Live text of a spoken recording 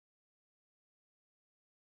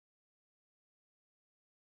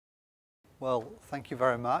Well, thank you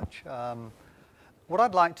very much. What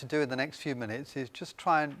I'd like to do in the next few minutes is just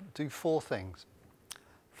try and do four things.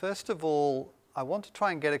 First of all, I want to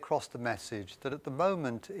try and get across the message that at the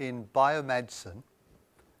moment in biomedicine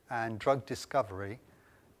and drug discovery,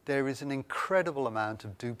 there is an incredible amount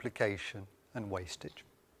of duplication and wastage.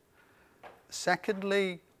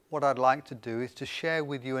 Secondly, what I'd like to do is to share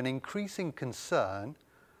with you an increasing concern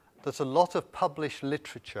that a lot of published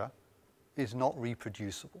literature is not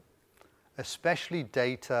reproducible, especially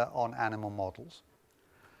data on animal models.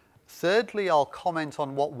 Thirdly, I'll comment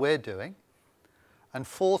on what we're doing. And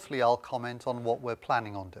fourthly, I'll comment on what we're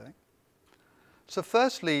planning on doing. So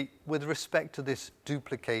firstly, with respect to this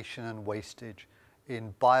duplication and wastage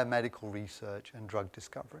in biomedical research and drug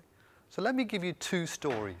discovery. So let me give you two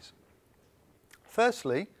stories.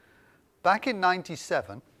 Firstly, back in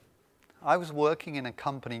 '97, I was working in a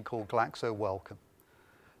company called GlaxoWellcome.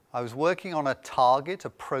 I was working on a target, a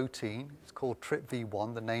protein. It's called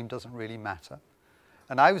TRPV1. The name doesn't really matter.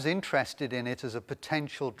 And I was interested in it as a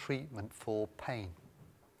potential treatment for pain,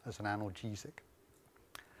 as an analgesic.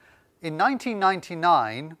 In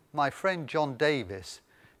 1999, my friend John Davis,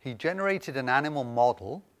 he generated an animal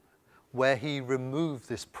model where he removed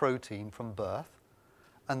this protein from birth,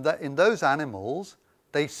 and that in those animals,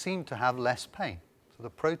 they seemed to have less pain. So the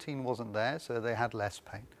protein wasn't there, so they had less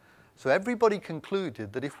pain. So everybody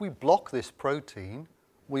concluded that if we block this protein,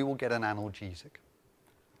 we will get an analgesic.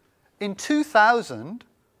 In 2000,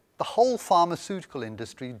 the whole pharmaceutical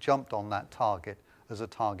industry jumped on that target as a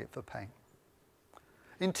target for pain.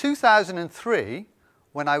 In 2003,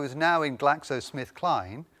 when I was now in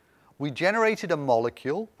GlaxoSmithKline, we generated a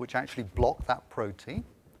molecule which actually blocked that protein,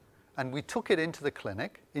 and we took it into the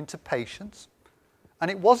clinic, into patients, and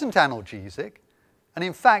it wasn't analgesic, and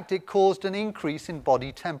in fact it caused an increase in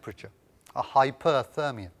body temperature, a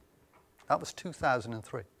hyperthermia. That was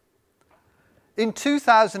 2003. In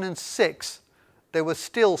 2006, there were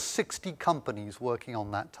still 60 companies working on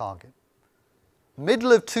that target.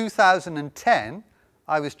 Middle of 2010,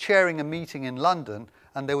 I was chairing a meeting in London,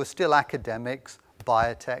 and there were still academics,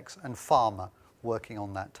 biotechs, and pharma working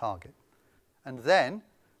on that target. And then,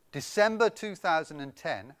 December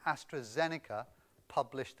 2010, AstraZeneca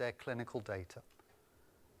published their clinical data.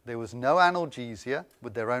 There was no analgesia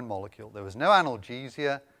with their own molecule. There was no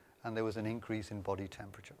analgesia, and there was an increase in body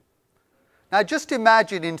temperature. Now, just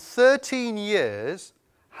imagine in 13 years,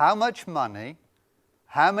 how much money,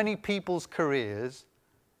 how many people's careers,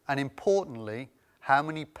 and importantly, how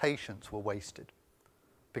many patients were wasted.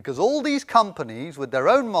 Because all these companies with their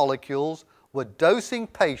own molecules were dosing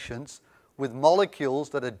patients with molecules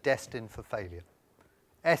that are destined for failure.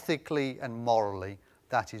 Ethically and morally,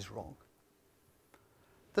 that is wrong.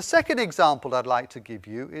 The second example I'd like to give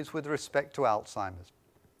you is with respect to Alzheimer's.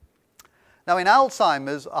 Now, in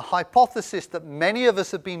Alzheimer's, a hypothesis that many of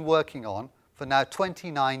us have been working on for now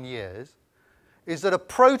 29 years is that a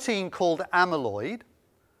protein called amyloid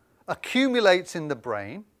accumulates in the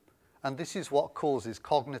brain, and this is what causes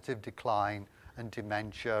cognitive decline and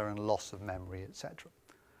dementia and loss of memory, etc.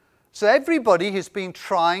 So everybody has been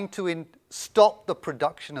trying to stop the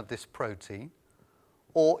production of this protein,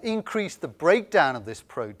 or increase the breakdown of this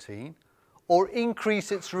protein, or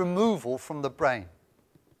increase its removal from the brain.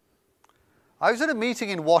 I was at a meeting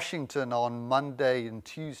in Washington on Monday and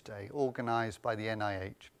Tuesday, organized by the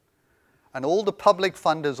NIH. And all the public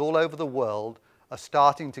funders all over the world are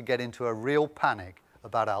starting to get into a real panic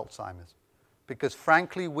about Alzheimer's, because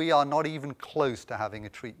frankly, we are not even close to having a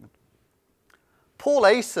treatment. Paul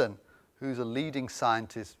Asen, who's a leading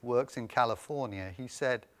scientist, works in California, he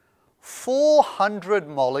said, 400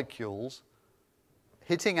 molecules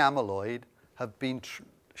hitting amyloid have been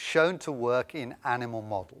shown to work in animal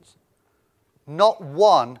models. Not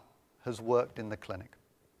one has worked in the clinic.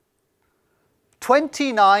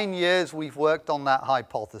 29 years we've worked on that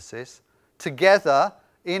hypothesis. Together,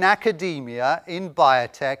 in academia, in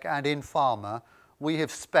biotech, and in pharma, we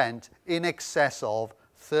have spent in excess of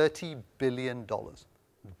 $30 billion.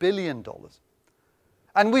 Billion dollars.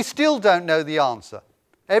 And we still don't know the answer.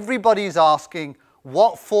 Everybody's asking,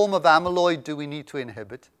 what form of amyloid do we need to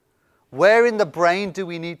inhibit? Where in the brain do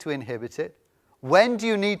we need to inhibit it? When do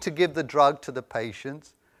you need to give the drug to the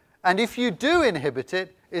patients? And if you do inhibit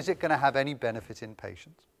it, is it going to have any benefit in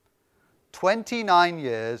patients? 29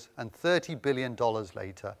 years and $30 billion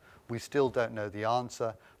later, we still don't know the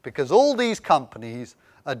answer, because all these companies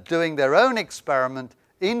are doing their own experiment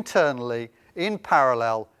internally, in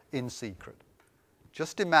parallel, in secret.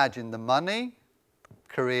 Just imagine the money,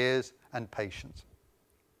 careers, and patients.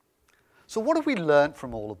 So what have we learned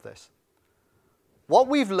from all of this? What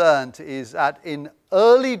we've learned is that in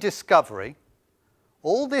early discovery,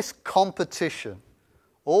 all this competition,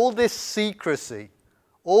 all this secrecy,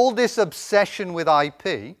 all this obsession with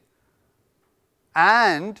IP,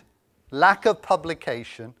 and lack of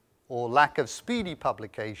publication or lack of speedy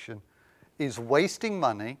publication is wasting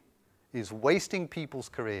money, is wasting people's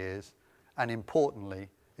careers, and importantly,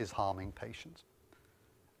 is harming patients.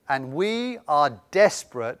 And we are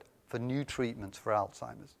desperate for new treatments for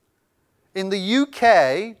Alzheimer's. In the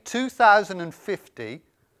UK, 2050,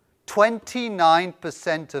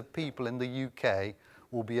 29% of people in the UK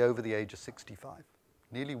will be over the age of 65,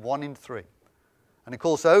 nearly 1 in 3. And of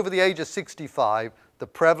course, over the age of 65, the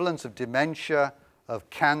prevalence of dementia, of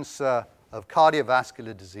cancer, of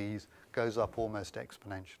cardiovascular disease goes up almost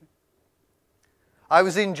exponentially. I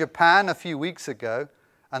was in Japan a few weeks ago,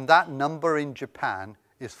 and that number in Japan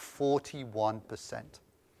is 41%.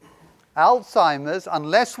 Alzheimer's,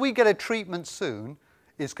 unless we get a treatment soon,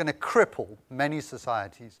 is going to cripple many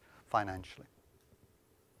societies financially.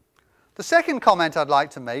 The second comment I'd like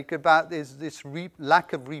to make about is this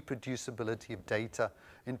lack of reproducibility of data,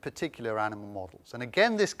 in particular animal models. And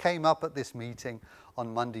again, this came up at this meeting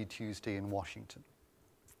on Monday, Tuesday in Washington.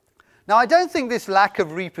 Now, I don't think this lack of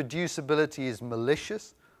reproducibility is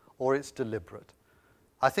malicious or it's deliberate.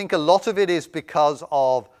 I think a lot of it is because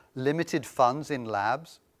of limited funds in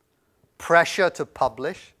labs, pressure to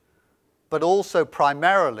publish, but also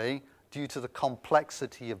primarily due to the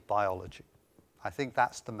complexity of biology. I think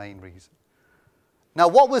that's the main reason. Now,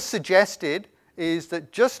 what was suggested is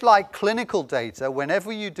that just like clinical data,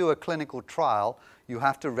 whenever you do a clinical trial, you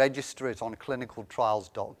have to register it on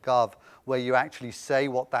clinicaltrials.gov, where you actually say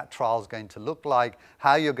what that trial is going to look like,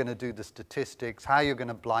 how you're going to do the statistics, how you're going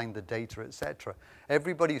to blind the data, etc.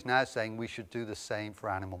 Everybody's now saying we should do the same for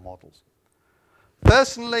animal models.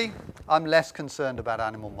 Personally, I'm less concerned about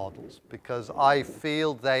animal models because I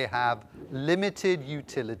feel they have limited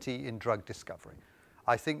utility in drug discovery.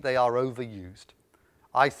 I think they are overused.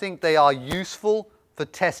 I think they are useful for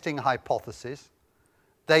testing hypotheses.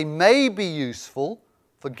 They may be useful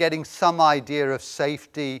for getting some idea of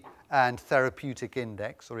safety and therapeutic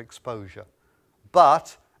index or exposure.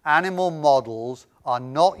 But animal models are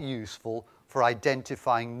not useful for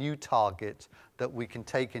identifying new targets that we can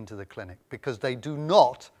take into the clinic because they do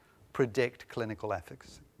not predict clinical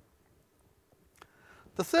efficacy.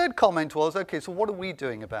 The third comment was, okay, so what are we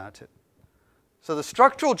doing about it? So the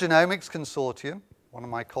Structural Genomics Consortium, one of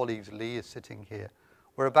my colleagues, Lee, is sitting here.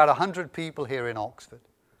 We're about 100 people here in Oxford.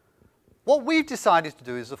 What we've decided to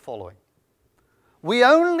do is the following. We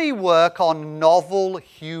only work on novel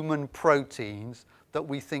human proteins that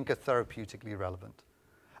we think are therapeutically relevant.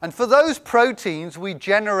 And for those proteins, we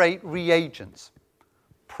generate reagents,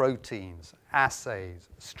 proteins, assays,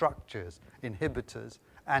 structures, inhibitors,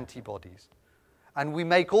 antibodies. And we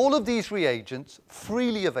make all of these reagents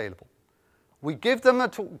freely available. We give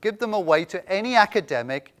them away to any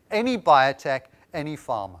academic, any biotech, any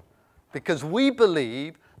pharma, because we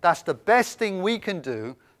believe that's the best thing we can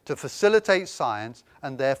do to facilitate science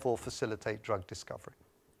and therefore facilitate drug discovery.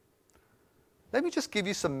 Let me just give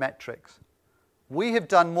you some metrics. We have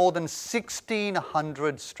done more than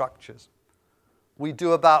 1,600 structures. We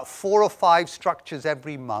do about 4 or 5 structures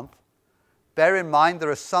every month. Bear in mind there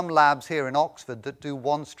are some labs here in Oxford that do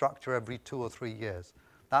 1 structure every 2 or 3 years.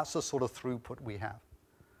 That's the sort of throughput we have.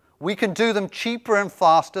 We can do them cheaper and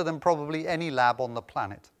faster than probably any lab on the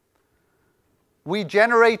planet. We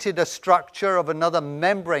generated a structure of another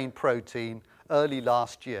membrane protein early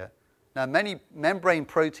last year. Now, many membrane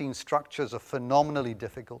protein structures are phenomenally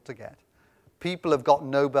difficult to get. People have got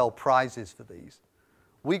Nobel Prizes for these.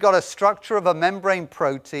 We got a structure of a membrane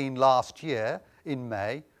protein last year in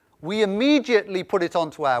May. We immediately put it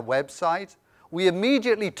onto our website. We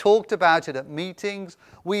immediately talked about it at meetings.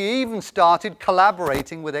 We even started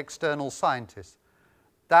collaborating with external scientists.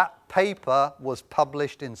 That paper was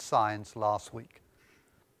published in Science last week.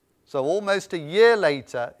 So almost a year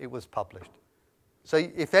later, it was published. So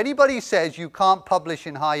if anybody says you can't publish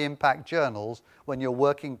in high-impact journals when you're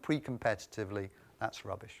working pre-competitively, that's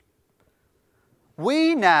rubbish.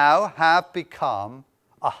 We now have become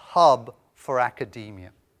a hub for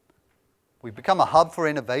academia. We've become a hub for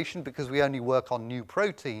innovation because we only work on new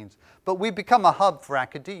proteins, but we've become a hub for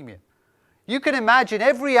academia. You can imagine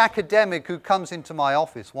every academic who comes into my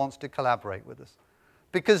office wants to collaborate with us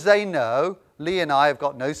because they know Lee and I have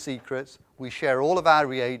got no secrets. We share all of our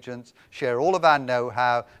reagents, share all of our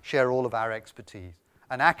know-how, share all of our expertise.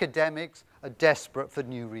 And academics are desperate for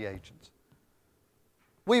new reagents.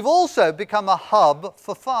 We've also become a hub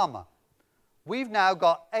for pharma. We've now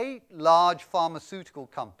got 8 large pharmaceutical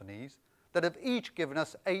companies that have each given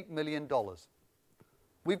us $8 million.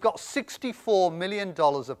 We've got $64 million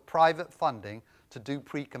of private funding to do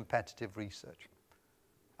pre-competitive research.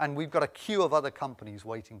 And we've got a queue of other companies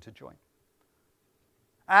waiting to join.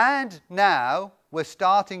 And now we're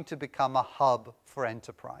starting to become a hub for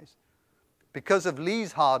enterprise. Because of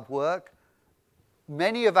Lee's hard work,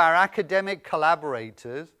 many of our academic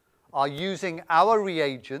collaborators are using our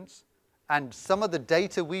reagents and some of the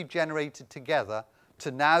data we've generated together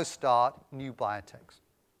to now start new biotechs.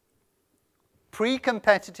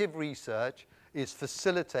 Pre-competitive research is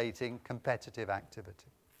facilitating competitive activity.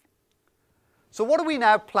 So what are we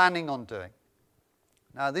now planning on doing?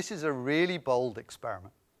 Now, this is a really bold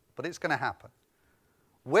experiment, but it's going to happen.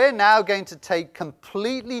 We're now going to take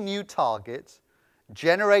completely new targets,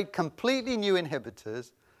 generate completely new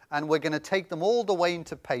inhibitors, and we're going to take them all the way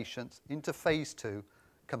into patients, into phase 2,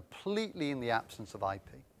 completely in the absence of IP.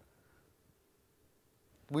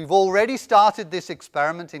 We've already started this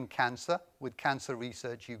experiment in cancer with Cancer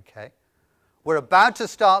Research UK. We're about to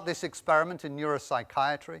start this experiment in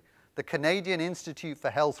neuropsychiatry. The Canadian Institute for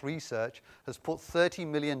Health Research has put $30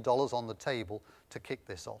 million on the table to kick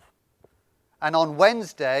this off. And on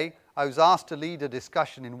Wednesday, I was asked to lead a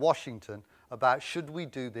discussion in Washington about should we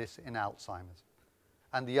do this in Alzheimer's.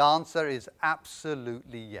 And the answer is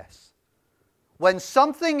absolutely yes. When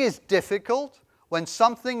something is difficult, when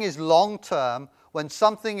something is long-term, when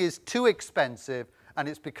something is too expensive and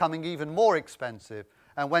it's becoming even more expensive,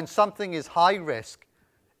 and when something is high risk,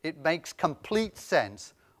 it makes complete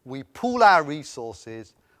sense. We pool our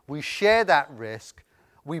resources, we share that risk,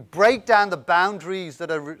 we break down the boundaries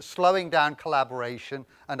that are slowing down collaboration,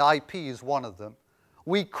 and IP is one of them.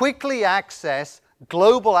 We quickly access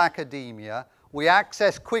global academia, we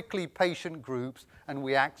access quickly patient groups, and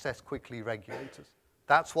we access quickly regulators.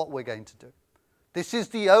 That's what we're going to do. This is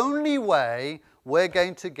the only way we're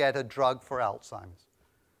going to get a drug for Alzheimer's.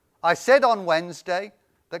 I said on Wednesday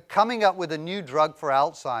that coming up with a new drug for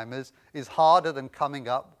Alzheimer's is harder than coming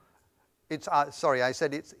up. I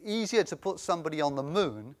said it's easier to put somebody on the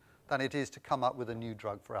moon than it is to come up with a new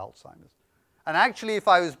drug for Alzheimer's. And actually, if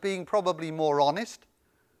I was being probably more honest,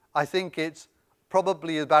 I think it's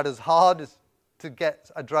probably about as hard to get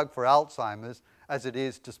a drug for Alzheimer's as it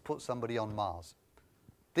is to put somebody on Mars.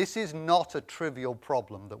 This is not a trivial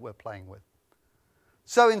problem that we're playing with.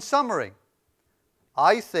 So in summary,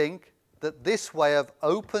 I think that this way of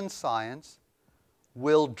open science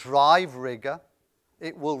will drive rigor,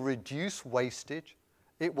 it will reduce wastage,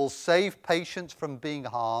 it will save patients from being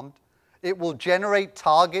harmed, it will generate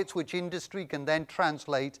targets which industry can then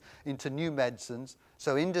translate into new medicines,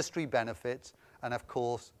 so industry benefits, and of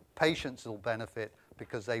course, patients will benefit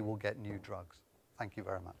because they will get new drugs. Thank you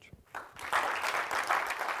very much.